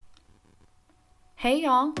Hey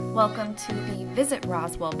y'all, welcome to the Visit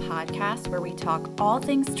Roswell podcast where we talk all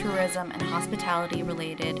things tourism and hospitality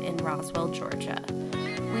related in Roswell, Georgia.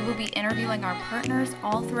 We will be interviewing our partners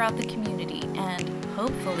all throughout the community and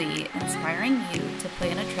hopefully inspiring you to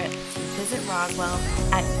plan a trip to visit Roswell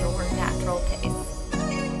at your natural pace.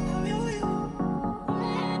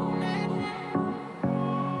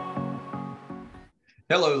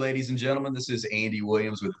 Hello, ladies and gentlemen. This is Andy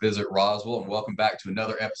Williams with Visit Roswell, and welcome back to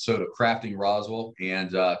another episode of Crafting Roswell. And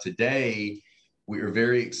today, we are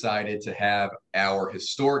very excited to have our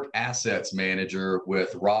historic assets manager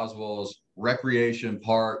with Roswell's Recreation,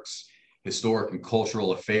 Parks, Historic and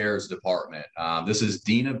Cultural Affairs Department. This is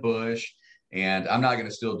Dina Bush, and I'm not going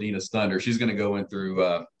to steal Dina's thunder. She's going to go into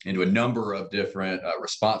a number of different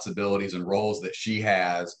responsibilities and roles that she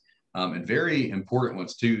has. And very important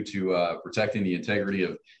ones too, to protecting the integrity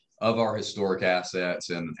of our historic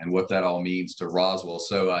assets and what that all means to Roswell.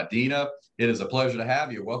 So Dina, it is a pleasure to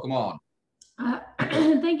have you. Welcome on.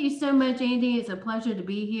 Thank you so much, Andy. It's a pleasure to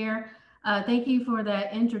be here. Thank you for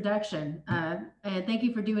that introduction. And thank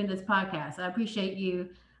you for doing this podcast. I appreciate you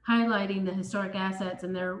highlighting the historic assets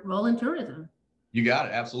and their role in tourism. You got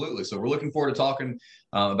it. Absolutely. So we're looking forward to talking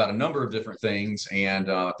about a number of different things.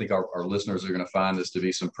 And I think our listeners are going to find this to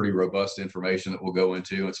be some pretty robust information that we'll go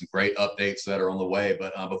into and some great updates that are on the way.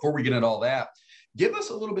 But before we get into all that, give us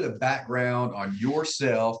a little bit of background on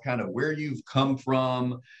yourself, kind of where you've come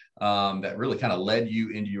from, that really kind of led you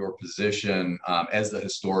into your position as the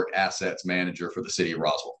historic assets manager for the city of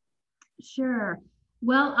Roswell. Sure.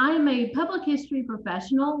 Well, I'm a public history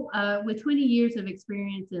professional with 20 years of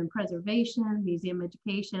experience in preservation, museum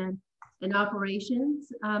education, and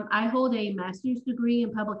operations. I hold a master's degree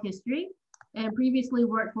in public history and previously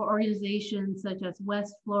worked for organizations such as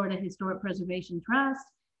West Florida Historic Preservation Trust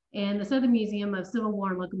and the Southern Museum of Civil War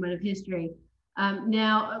and Locomotive History.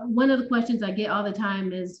 Now, one of the questions I get all the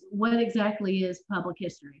time is, what exactly is public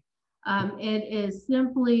history? It is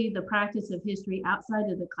simply the practice of history outside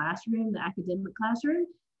of the classroom, the academic classroom,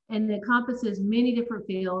 and it encompasses many different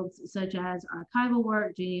fields such as archival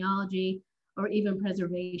work, genealogy, or even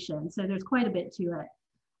preservation. So there's quite a bit to it.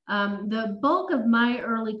 The bulk of my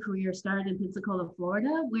early career started in Pensacola,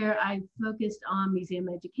 Florida, where I focused on museum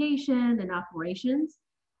education and operations.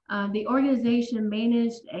 The organization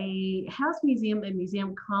managed a house museum and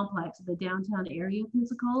museum complex in the downtown area of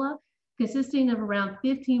Pensacola, consisting of around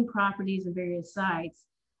 15 properties and various sites.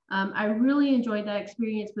 I really enjoyed that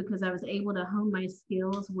experience because I was able to hone my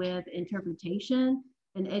skills with interpretation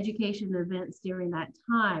and education events during that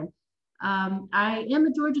time. I am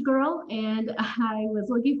a Georgia girl, and I was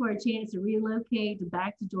looking for a chance to relocate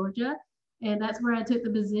back to Georgia. And that's where I took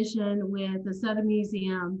the position with the Southern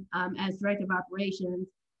Museum as Director of Operations,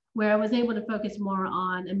 where I was able to focus more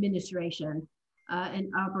on administration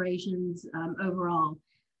and operations overall.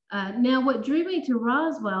 Now, what drew me to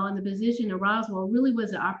Roswell and the position of Roswell really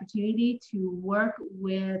was the opportunity to work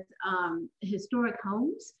with historic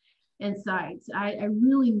homes and sites. I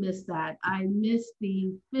really miss that. I miss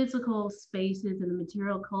the physical spaces and the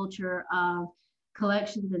material culture of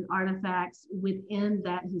collections and artifacts within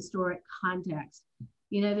that historic context.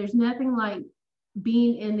 You know, there's nothing like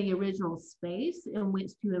being in the original space in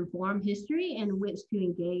which to inform history and in which to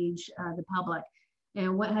engage the public.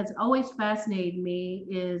 And what has always fascinated me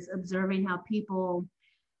is observing how people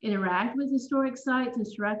interact with historic sites and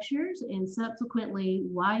structures, and subsequently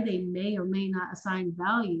why they may or may not assign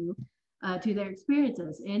value to their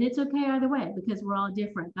experiences. And it's okay either way because we're all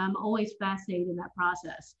different. I'm always fascinated in that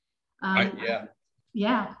process. Yeah.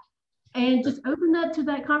 Yeah. And just open up to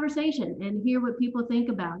that conversation and hear what people think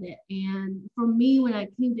about it. And for me, when I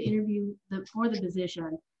came to interview for the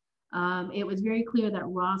position, it was very clear that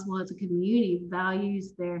Roswell as a community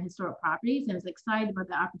values their historic properties, and I was excited about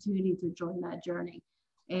the opportunity to join that journey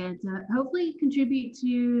and hopefully contribute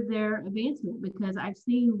to their advancement, because I've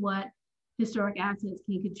seen what historic assets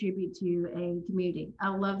can contribute to a community. I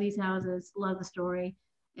love these houses, love the story,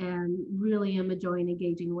 and really am enjoying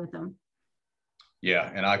engaging with them.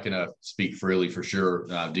 Yeah, and I can speak freely for sure.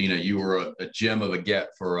 Dina, you were a gem of a get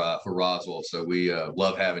for Roswell, so we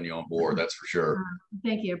love having you on board. That's for sure.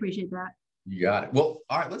 Thank you, I appreciate that. You got it. Well,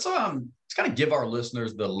 all right, let's kind of give our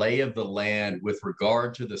listeners the lay of the land with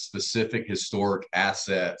regard to the specific historic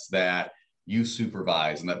assets that you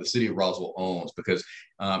supervise and that the city of Roswell owns, because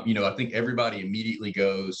I think everybody immediately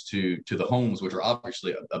goes to the homes, which are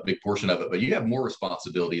obviously a big portion of it, but you have more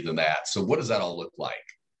responsibility than that. So what does that all look like?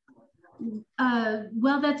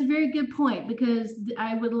 Well, that's a very good point, because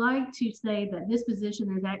I would like to say that this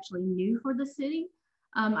position is actually new for the city.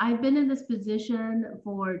 I've been in this position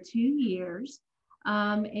for 2 years.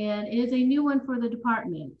 and it is a new one for the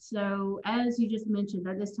department. So as you just mentioned,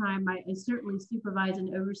 at this time, I certainly supervise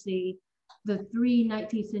and oversee the three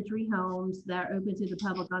 19th century homes that are open to the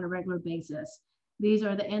public on a regular basis. These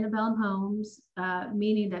are the antebellum homes,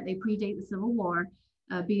 meaning that they predate the Civil War,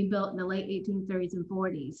 being built in the late 1830s and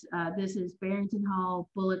 40s. This is Barrington Hall,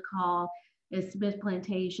 Bullock Hall, and Smith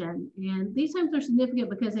Plantation. And these homes are significant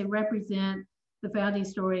because they represent the founding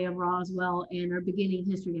story of Roswell and our beginning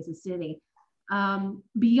history as a city.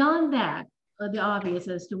 Beyond that, the obvious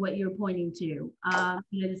as to what you're pointing to,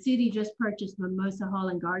 the city just purchased Mimosa Hall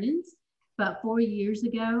and Gardens about 4 years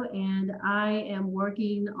ago, and I am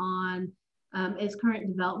working on its current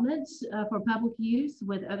developments for public use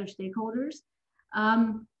with other stakeholders.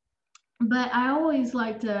 But I always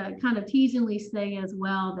like to kind of teasingly say as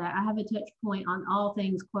well that I have a touch point on all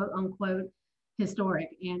things quote unquote historic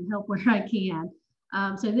and help where I can.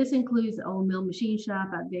 So this includes the old mill machine shop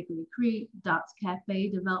at Vickery Creek, Doc's Cafe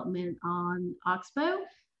development on Oxbow,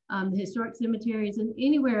 the historic cemeteries, and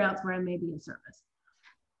anywhere else where I may be in service.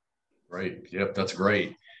 Right. Yep, that's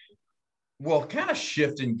great. Well, kind of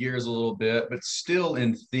shifting gears a little bit, but still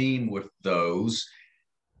in theme with those,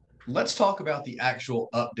 let's talk about the actual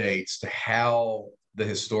updates to how the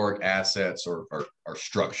historic assets are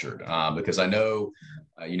structured. Because I know,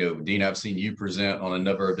 Dean, I've seen you present on a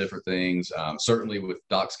number of different things, certainly with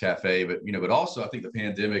Doc's Cafe, but also I think the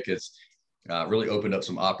pandemic has really opened up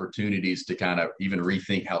some opportunities to kind of even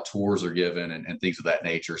rethink how tours are given and things of that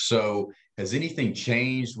nature. So has anything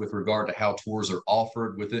changed with regard to how tours are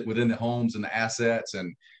offered within the homes and the assets,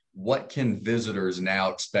 and what can visitors now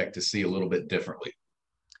expect to see a little bit differently?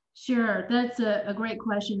 Sure, that's a great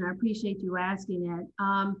question. I appreciate you asking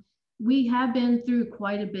it. We have been through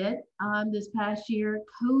quite a bit this past year.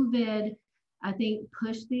 COVID, I think,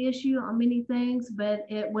 pushed the issue on many things, but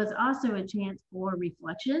it was also a chance for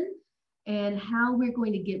reflection and how we're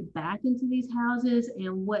going to get back into these houses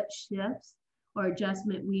and what shifts or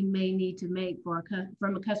adjustment we may need to make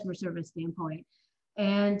from a customer service standpoint.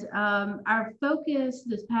 And our focus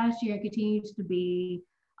this past year continues to be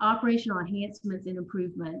operational enhancements and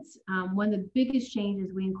improvements. One of the biggest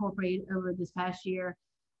changes we incorporated over this past year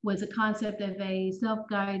was the concept of a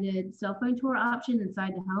self-guided cell phone tour option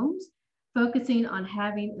inside the homes, focusing on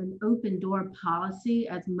having an open door policy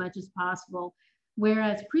as much as possible.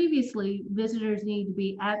 Whereas previously, visitors need to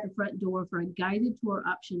be at the front door for a guided tour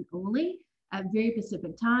option only at very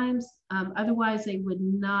specific times. Otherwise, they would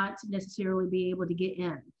not necessarily be able to get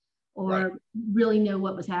in or really know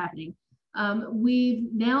what was happening.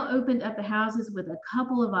 We've now opened up the houses with a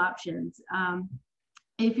couple of options.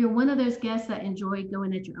 If you're one of those guests that enjoy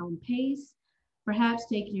going at your own pace, perhaps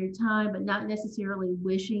taking your time, but not necessarily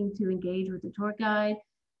wishing to engage with the tour guide,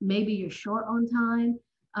 maybe you're short on time,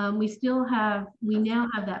 we now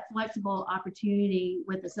have that flexible opportunity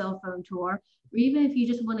with the cell phone tour, or even if you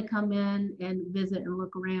just want to come in and visit and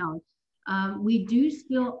look around. We do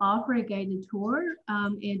still offer a guided tour,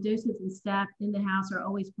 and docents and staff in the house are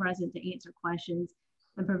always present to answer questions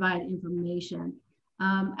and provide information.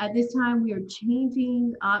 At this time, we are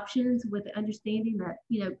changing options with the understanding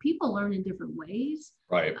that people learn in different ways.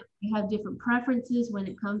 Right. They have different preferences when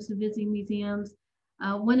it comes to visiting museums.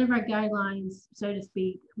 One of our guidelines, so to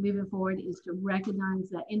speak, moving forward is to recognize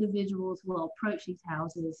that individuals will approach these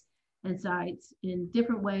houses and sites in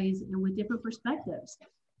different ways and with different perspectives.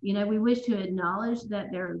 We wish to acknowledge that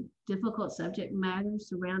there are difficult subject matters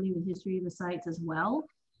surrounding the history of the sites as well.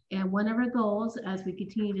 And one of our goals as we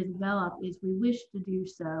continue to develop is we wish to do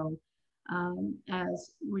so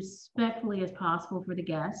as respectfully as possible for the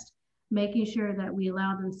guest, making sure that we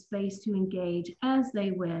allow them space to engage as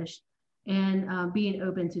they wish and being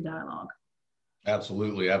open to dialogue.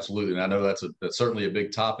 Absolutely, absolutely. And I know that's certainly a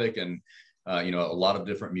big topic, and a lot of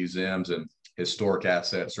different museums and historic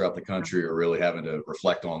assets throughout the country are really having to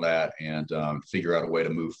reflect on that and figure out a way to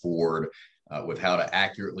move forward with how to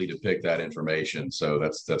accurately depict that information. So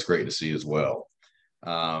that's great to see as well.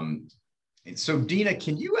 So Dina,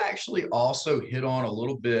 can you actually also hit on a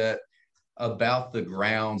little bit about the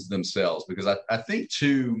grounds themselves? Because I think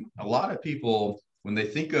too, a lot of people, when they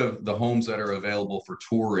think of the homes that are available for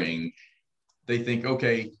touring, they think,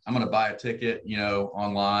 okay, I'm going to buy a ticket,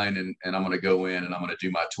 online, and I'm going to go in and I'm going to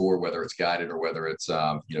do my tour, whether it's guided or whether it's,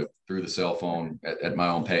 through the cell phone at my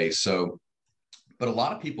own pace. So, but a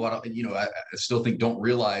lot of people, I still think don't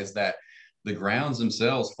realize that the grounds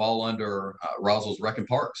themselves fall under Roswell's Rec and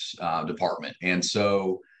Parks department. And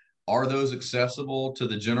so are those accessible to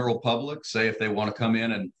the general public, say if they want to come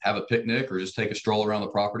in and have a picnic or just take a stroll around the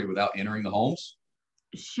property without entering the homes?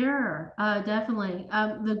 Sure, definitely.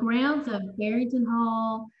 The grounds of Barrington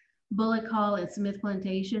Hall, Bullock Hall, and Smith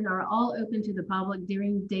Plantation are all open to the public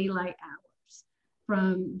during daylight hours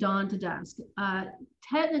from dawn to dusk.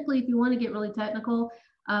 Technically, if you want to get really technical,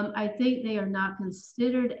 I think they are not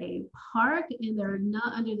considered a park, and they're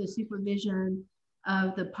not under the supervision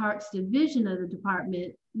of the Parks Division of the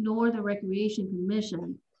department, nor the Recreation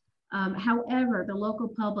Commission. However, the local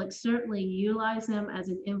public certainly utilize them as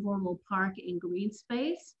an informal park and green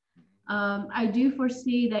space. I do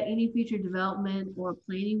foresee that any future development or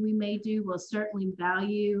planning we may do will certainly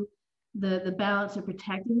value the balance of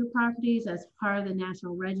protecting the properties as part of the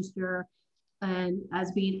National Register and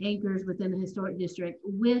as being anchors within the historic district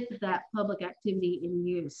with that public activity in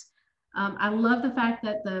use. I love the fact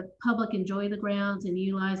that the public enjoy the grounds and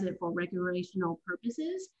utilize it for recreational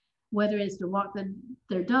purposes, whether it's to walk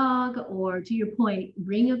their dog or, to your point,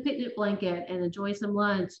 bring a picnic blanket and enjoy some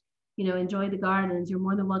lunch, enjoy the gardens. You're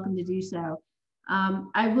more than welcome to do so.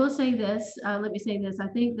 I will say this, let me say this. I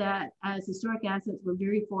think that as historic assets, we're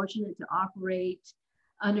very fortunate to operate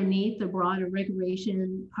underneath the broader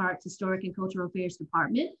Recreation, Parks, Historic, and Cultural Affairs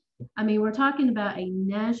Department. I mean, we're talking about a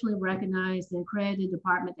nationally recognized and accredited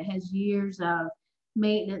department that has years of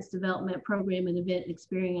maintenance, development, program, and event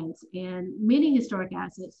experience. And many historic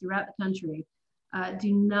assets throughout the country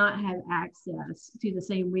do not have access to the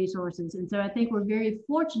same resources. And so I think we're very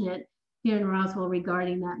fortunate here in Roswell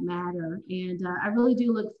regarding that matter. And I really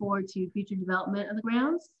do look forward to future development of the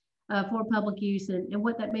grounds for public use and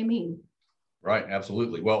what that may mean. Right,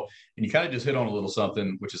 absolutely. Well, and you kind of just hit on a little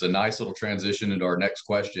something, which is a nice little transition into our next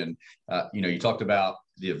question. You talked about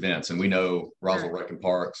the events, and we know Roswell Rec and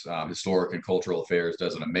Parks, Historic and Cultural Affairs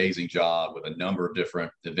does an amazing job with a number of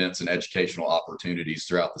different events and educational opportunities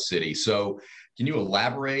throughout the city. So can you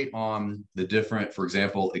elaborate on the different, for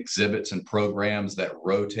example, exhibits and programs that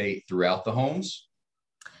rotate throughout the homes?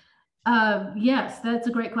 Yes, that's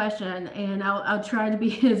a great question, and I'll try to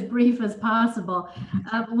be as brief as possible.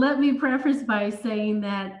 Let me preface by saying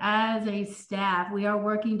that as a staff, we are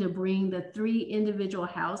working to bring the 3 individual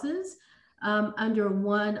houses under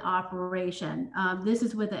one operation. This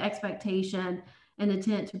is with the expectation and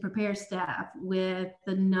intent to prepare staff with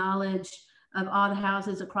the knowledge of all the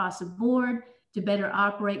houses across the board to better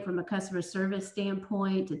operate from a customer service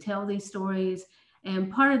standpoint, to tell these stories.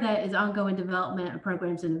 And part of that is ongoing development of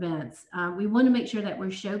programs and events. We want to make sure that we're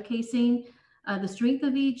showcasing the strength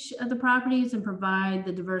of each of the properties and provide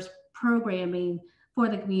the diverse programming for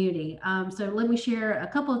the community. So let me share a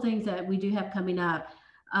couple of things that we do have coming up.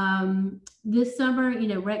 This summer,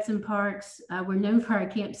 Recs and Parks, we're known for our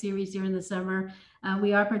camp series during the summer.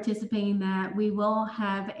 We are participating that we will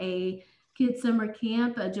have a kids summer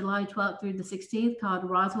camp July 12th through the 16th called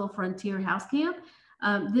Roswell Frontier House Camp.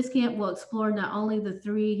 This camp will explore not only the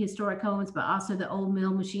 3 historic homes, but also the old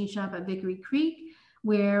mill machine shop at Vickery Creek,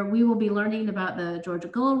 where we will be learning about the Georgia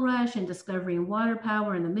Gold Rush and discovering water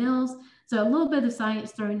power in the mills. So a little bit of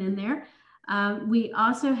science thrown in there. We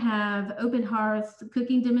also have open hearth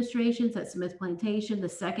cooking demonstrations at Smith Plantation the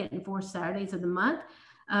 2nd and 4th Saturdays of the month.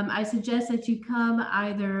 I suggest that you come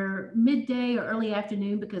either midday or early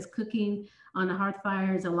afternoon because cooking on a hearth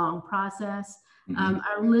fire is a long process.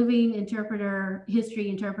 Our living history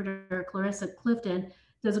interpreter, Clarissa Clifton,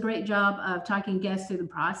 does a great job of talking guests through the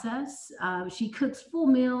process. She cooks full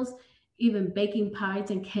meals, even baking pies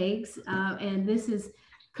and cakes. And this is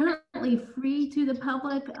currently free to the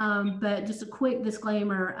public, but just a quick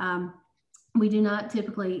disclaimer, we do not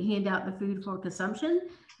typically hand out the food for consumption,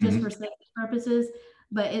 just for safety purposes,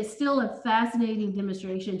 but it's still a fascinating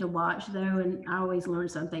demonstration to watch though, and I always learn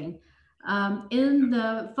something. In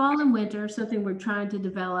the fall and winter, something we're trying to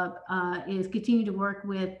develop is continue to work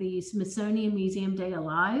with the Smithsonian Museum Day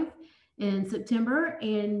Alive in September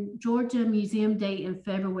and Georgia Museum Day in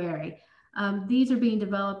February. These are being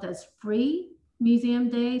developed as free museum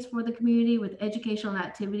days for the community with educational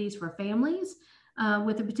activities for families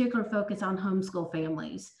with a particular focus on homeschool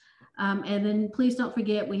families. And then please don't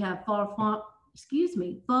forget, we have Fall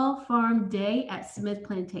Farm Day at Smith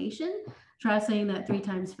Plantation. Try saying that 3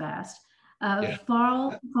 times fast.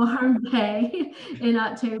 Fall Farm Day in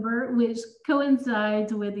October, which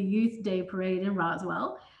coincides with the Youth Day Parade in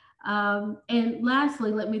Roswell. And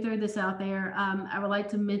lastly, let me throw this out there. I would like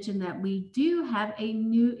to mention that we do have a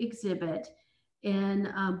new exhibit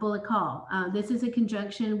in Bullock Hall. This is in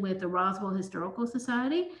conjunction with the Roswell Historical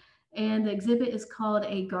Society, and the exhibit is called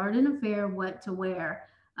A Garden Affair, What to Wear.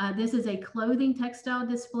 This is a clothing textile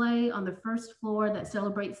display on the first floor that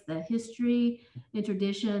celebrates the history and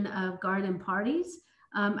tradition of garden parties.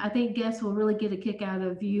 I think guests will really get a kick out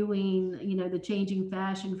of viewing, the changing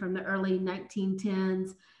fashion from the early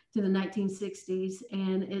 1910s to the 1960s.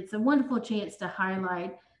 And it's a wonderful chance to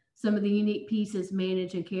highlight some of the unique pieces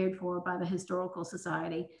managed and cared for by the Historical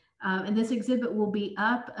Society. And this exhibit will be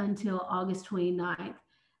up until August 29th.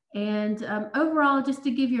 And overall, just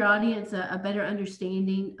to give your audience a better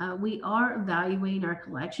understanding, we are evaluating our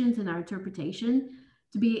collections and our interpretation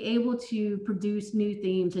to be able to produce new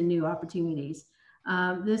themes and new opportunities.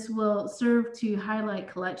 This will serve to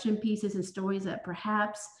highlight collection pieces and stories that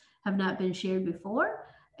perhaps have not been shared before.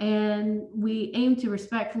 And we aim to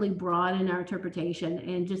respectfully broaden our interpretation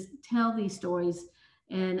and just tell these stories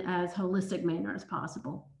in as holistic manner as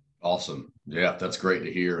possible. Awesome. Yeah, that's great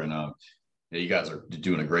to hear. And you guys are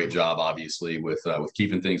doing a great job, obviously, with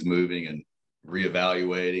keeping things moving and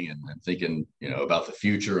reevaluating and thinking, about the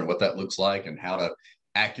future and what that looks like and how to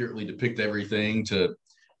accurately depict everything to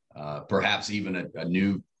perhaps even a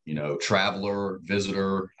new, traveler,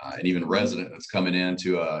 visitor, and even resident that's coming in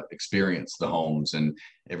to experience the homes and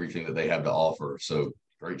everything that they have to offer. So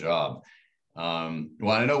great job.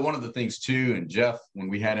 Well, I know one of the things too, and Jeff, when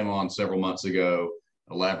we had him on several months ago,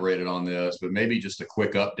 elaborated on this, but maybe just a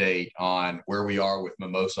quick update on where we are with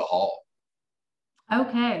Mimosa Hall.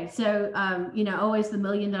 Okay, so always the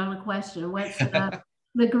 $1,000,000 question: what's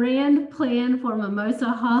the grand plan for Mimosa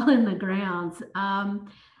Hall and the grounds?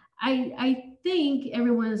 I think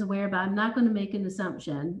everyone is aware, but I'm not going to make an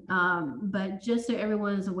assumption. But just so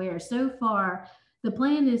everyone is aware, so far the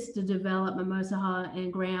plan is to develop Mimosa Hall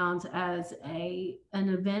and grounds as an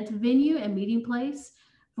event venue and meeting place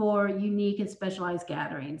for unique and specialized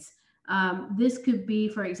gatherings. This could be,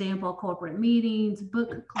 for example, corporate meetings,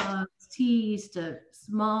 book clubs, teas, to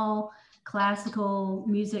small classical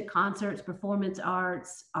music concerts, performance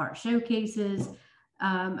arts, art showcases,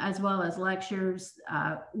 as well as lectures,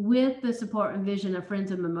 with the support and vision of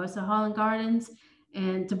Friends of Mimosa Hall and Gardens.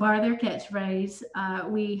 And to borrow their catchphrase,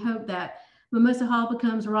 we hope that Mimosa Hall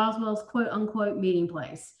becomes Roswell's quote unquote meeting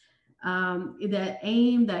place. The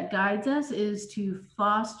aim that guides us is to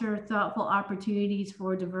foster thoughtful opportunities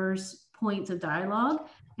for diverse points of dialogue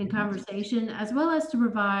and conversation, as well as to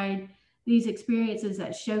provide these experiences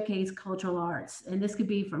that showcase cultural arts. And this could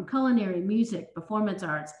be from culinary, music, performance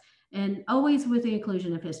arts, and always with the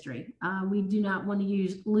inclusion of history. We do not want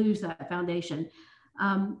to lose that foundation.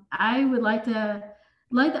 I would like the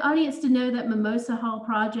audience to know that Mimosa Hall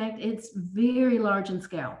project, it's very large in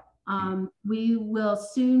scale. We will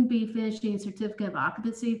soon be finishing certificate of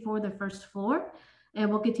occupancy for the first floor, and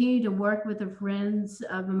we'll continue to work with the Friends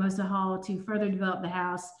of Mimosa Hall to further develop the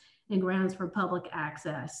house and grounds for public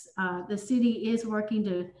access. The city is working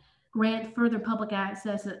to grant further public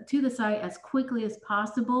access to the site as quickly as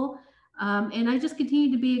possible. And I just continue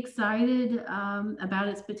to be excited about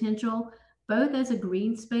its potential, both as a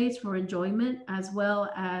green space for enjoyment, as well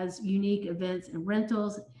as unique events and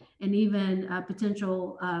rentals, and even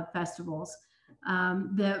potential festivals.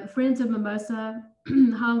 The Friends of Mimosa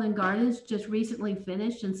Hall and Gardens just recently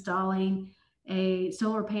finished installing a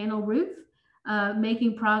solar panel roof,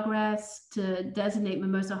 making progress to designate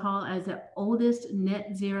Mimosa Hall as the oldest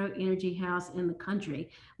net zero energy house in the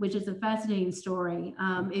country, which is a fascinating story.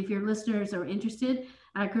 If your listeners are interested,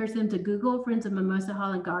 I encourage them to Google Friends of Mimosa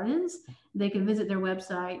Hall and Gardens. They can visit their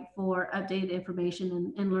website for updated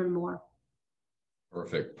information and learn more.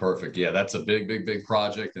 Perfect. Yeah, that's a big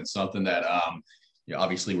project and something that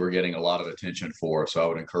obviously we're getting a lot of attention for. So I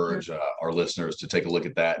would encourage our listeners to take a look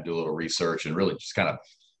at that and do a little research and really just kind of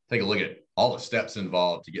take a look at all the steps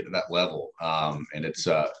involved to get to that level. And it's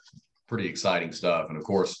pretty exciting stuff. And of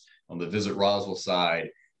course, on the Visit Roswell side,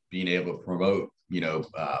 being able to promote,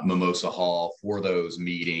 Mimosa Hall for those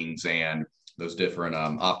meetings and those different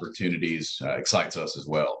opportunities excites us as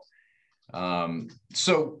well.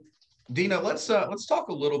 So Dina, let's talk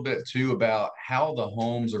a little bit too about how the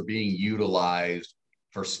homes are being utilized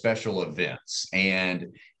for special events,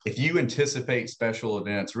 and if you anticipate special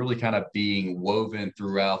events really kind of being woven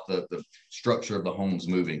throughout the structure of the homes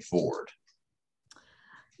moving forward.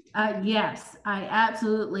 Yes, I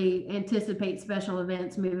absolutely anticipate special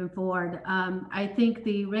events moving forward. I think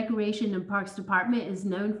the Recreation and Parks Department is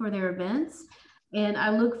known for their events, and I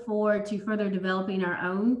look forward to further developing our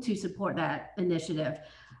own to support that initiative.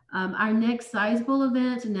 Our next sizable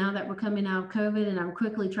event, now that we're coming out of COVID and I'm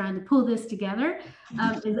quickly trying to pull this together,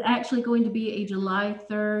 is actually going to be a July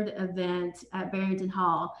 3rd event at Barrington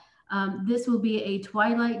Hall. This will be a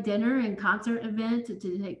twilight dinner and concert event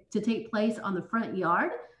to take place on the front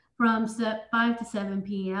yard from 5 to 7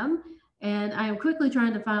 p.m. And I am quickly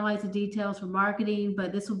trying to finalize the details for marketing,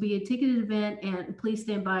 but this will be a ticketed event, and please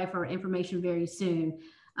stand by for information very soon.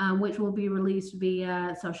 Which will be released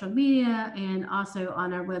via social media and also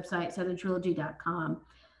on our website, southerntrilogy.com.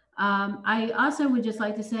 I also would just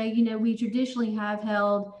like to say, we traditionally have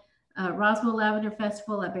held Roswell Lavender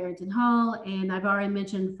Festival at Barrington Hall, and I've already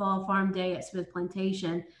mentioned Fall Farm Day at Smith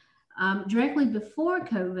Plantation. Directly before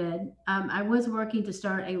COVID, I was working to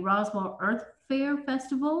start a Roswell Earth Fair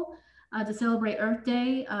Festival to celebrate Earth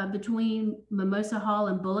Day between Mimosa Hall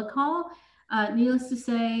and Bullock Hall. Needless to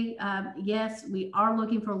say, yes, we are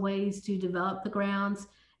looking for ways to develop the grounds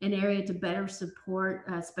and area to better support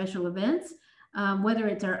special events, whether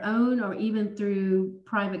it's our own or even through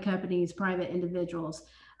private companies, private individuals.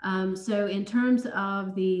 So in terms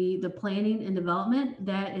of the planning and development,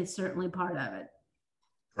 that is certainly part of it.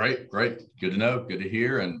 Great, great. Good to know. Good to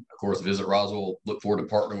hear. And of course, Visit Roswell, look forward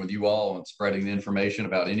to partnering with you all and spreading the information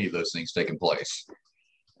about any of those things taking place.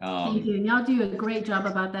 Thank you. And y'all do a great job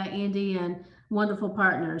about that, Andy, and wonderful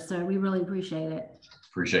partners. So we really appreciate it.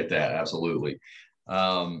 Appreciate that. Absolutely.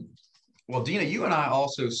 Well, Dina, you and I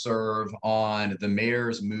also serve on the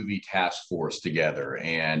Mayor's Movie Task Force together.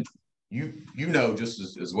 And you know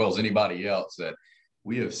just as well as anybody else that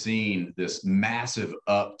we have seen this massive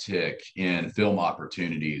uptick in film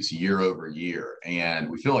opportunities year over year. And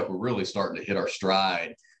we feel like we're really starting to hit our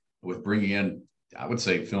stride with bringing in, I would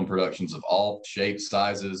say, film productions of all shapes,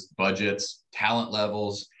 sizes, budgets, talent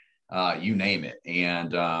levels, you name it.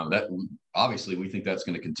 And that obviously we think that's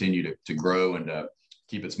going to continue to grow and to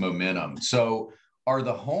keep its momentum. So are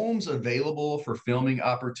the homes available for filming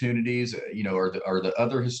opportunities? You know, are the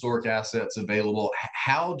other historic assets available?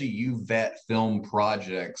 How do you vet film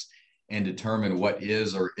projects and determine what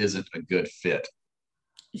is or isn't a good fit?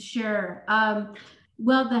 Sure.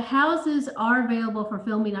 Well, the houses are available for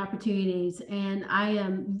filming opportunities, and I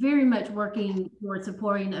am very much working towards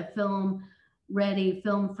supporting a film-ready,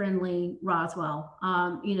 film-friendly Roswell.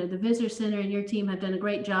 You know, the Visitor Center and your team have done a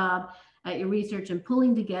great job at your research and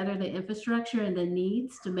pulling together the infrastructure and the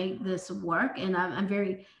needs to make this work. And I'm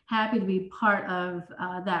very happy to be part of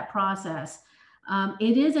that process.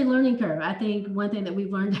 It is a learning curve. I think one thing that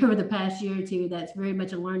we've learned over the past year or two, that's very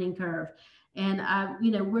much a learning curve. And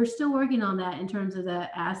you know, we're still working on that in terms of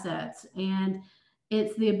the assets. And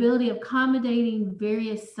it's the ability of accommodating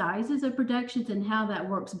various sizes of productions and how that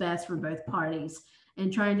works best for both parties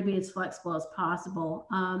and trying to be as flexible as possible.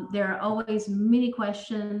 There are always many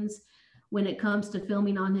questions when it comes to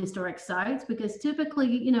filming on historic sites, because typically,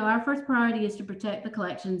 you know, our first priority is to protect the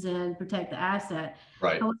collections and protect the asset.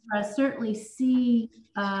 Right. However, I certainly see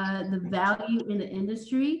the value in the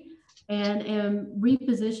industry and am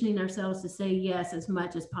repositioning ourselves to say yes as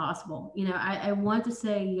much as possible. You know, I want to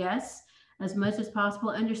say yes as much as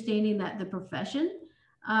possible, understanding that the profession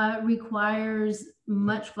requires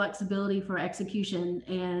much flexibility for execution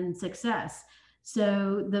and success.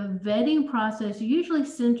 So the vetting process usually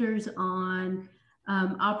centers on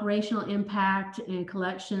operational impact and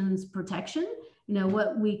collections protection. You know,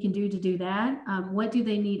 what we can do to do that. What do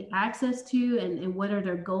they need access to, and what are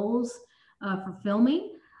their goals for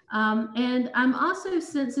filming? And I'm also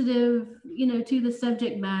sensitive, you know, to the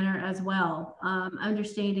subject matter as well,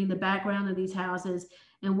 understanding the background of these houses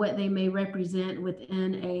and what they may represent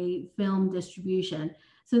within a film distribution.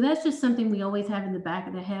 So that's just something we always have in the back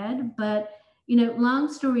of the head. But you know, long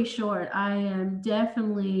story short, I am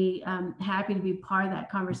definitely happy to be part of that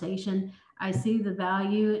conversation. I see the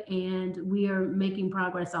value and we are making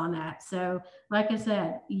progress on that. So like I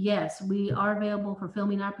said, yes, we are available for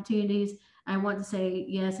filming opportunities. I want to say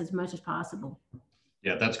yes as much as possible.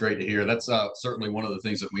 Yeah, that's great to hear. That's certainly one of the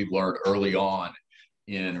things that we've learned early on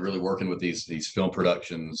in really working with these film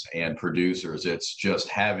productions and producers. It's just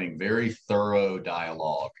having very thorough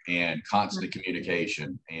dialogue and constant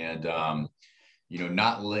communication, and you know,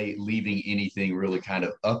 not leaving anything really kind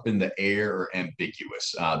of up in the air or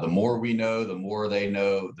ambiguous. The more we know, the more they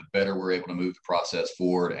know, the better we're able to move the process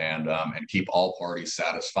forward and keep all parties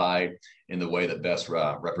satisfied in the way that best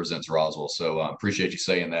represents Roswell. So appreciate you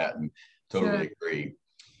saying that and totally agree.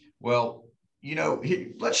 Well, you know,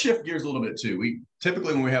 let's shift gears a little bit too. We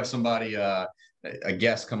typically, when we have somebody, a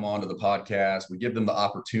guest come on to the podcast, we give them the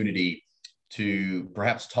opportunity to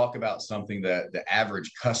perhaps talk about something that the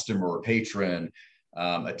average customer or patron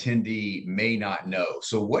attendee may not know.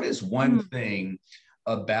 So what is one thing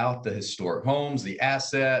about the historic homes, the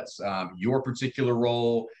assets, your particular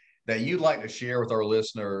role that you'd like to share with our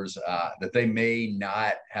listeners that they may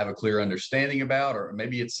not have a clear understanding about, or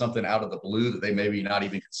maybe it's something out of the blue that they maybe not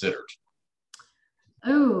even considered?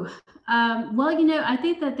 Oh, well, you know, I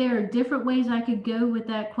think that there are different ways I could go with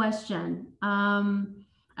that question.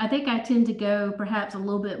 I think I tend to go perhaps a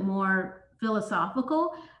little bit more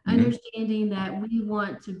philosophical, understanding that we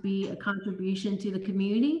want to be a contribution to the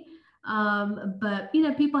community. But, you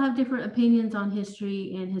know, people have different opinions on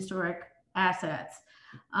history and historic assets.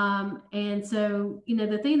 And so,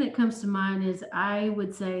 the thing that comes to mind is I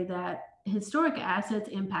would say that historic assets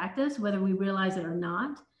impact us, whether we realize it or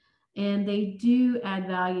not, and they do add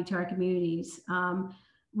value to our communities.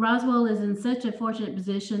 Roswell is in such a fortunate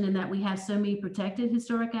position in that we have so many protected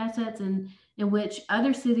historic assets, and in which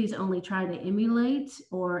other cities only try to emulate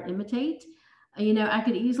or imitate. I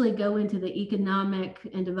could easily go into the economic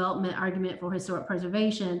and development argument for historic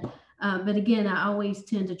preservation, but again, I always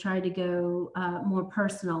tend to try to go more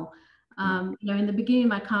personal. In the beginning of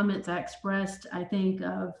my comments, I expressed, I think,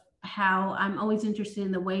 of how I'm always interested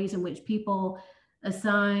in the ways in which people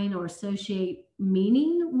assign or associate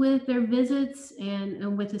meaning with their visits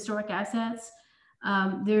and with historic assets.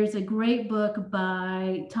 There's a great book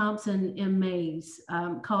by Thompson M. Mays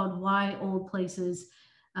called Why Old Places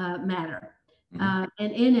Matter. And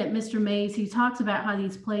in it, Mr. Mays, he talks about how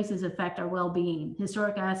these places affect our well-being.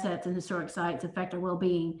 Historic assets and historic sites affect our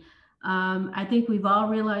well-being. I think we've all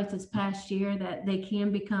realized this past year that they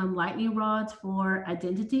can become lightning rods for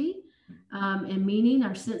identity and meaning,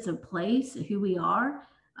 our sense of place, who we are,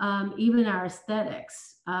 even our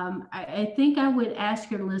aesthetics. I think I would ask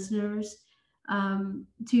your listeners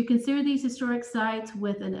to consider these historic sites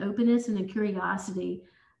with an openness and a curiosity.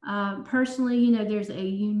 Personally, there's a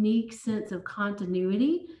unique sense of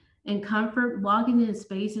continuity and comfort walking into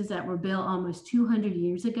spaces that were built almost 200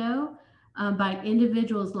 years ago by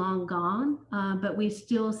individuals long gone, but we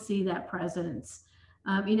still see that presence.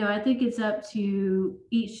 I think it's up to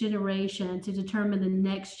each generation to determine the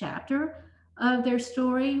next chapter of their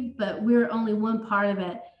story, but we're only one part of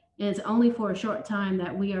it. And it's only for a short time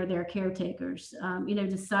that we are their caretakers,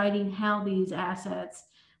 deciding how these assets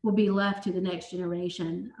will be left to the next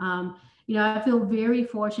generation. I feel very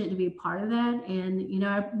fortunate to be a part of that. And,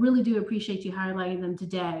 I really do appreciate you highlighting them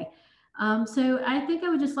today. So I think I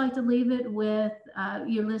would just like to leave it with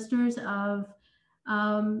your listeners of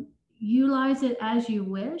utilize it as you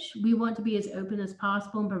wish. We want to be as open as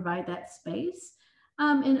possible and provide that space.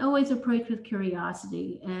 And always approach with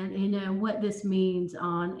curiosity and, what this means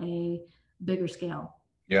on a bigger scale.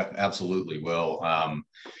 Yeah, absolutely. Well, I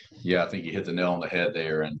think you hit the nail on the head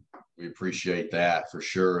there, and we appreciate that for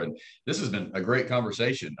sure. And this has been a great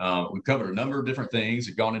conversation. We've covered a number of different things.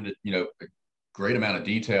 We've gone into, a great amount of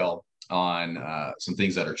detail on some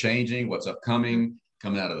things that are changing, what's upcoming,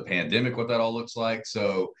 coming out of the pandemic, what that all looks like.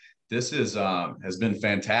 So this is has been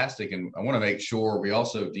fantastic. And I want to make sure we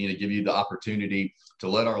also, Dina, give you the opportunity to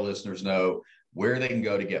let our listeners know where they can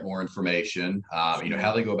go to get more information, how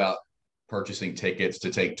they go about purchasing tickets to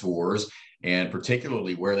take tours, and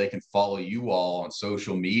particularly where they can follow you all on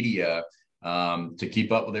social media to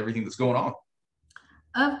keep up with everything that's going on.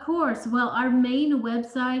 Of course. Well, our main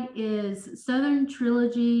website is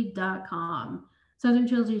southerntrilogy.com,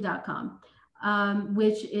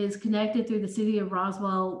 which is connected through the City of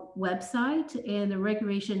Roswell website and the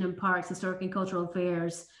Recreation and Parks Historic and Cultural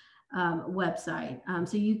Affairs website.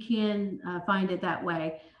 So you can find it that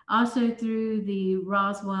way. Also through the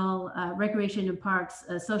Roswell Recreation and Parks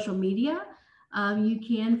social media. You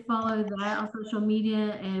can follow that on social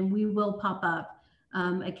media, and we will pop up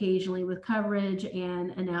occasionally with coverage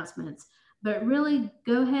and announcements. But really,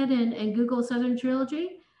 go ahead and Google Southern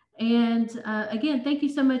Trilogy. And again, thank you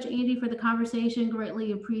so much, Andy, for the conversation.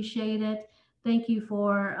 Greatly appreciate it. Thank you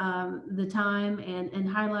for the time and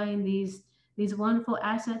highlighting these wonderful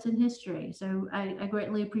assets in history. So I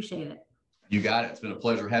greatly appreciate it. You got it. It's been a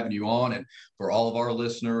pleasure having you on. And for all of our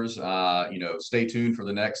listeners, stay tuned for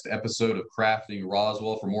the next episode of Crafting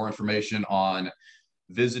Roswell for more information on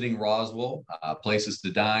visiting Roswell, places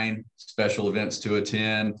to dine, special events to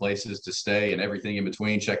attend, places to stay, and everything in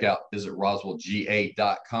between. Check out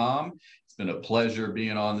visitroswellga.com. It's been a pleasure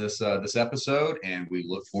being on this episode, and we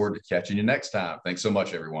look forward to catching you next time. Thanks so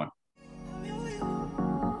much, everyone.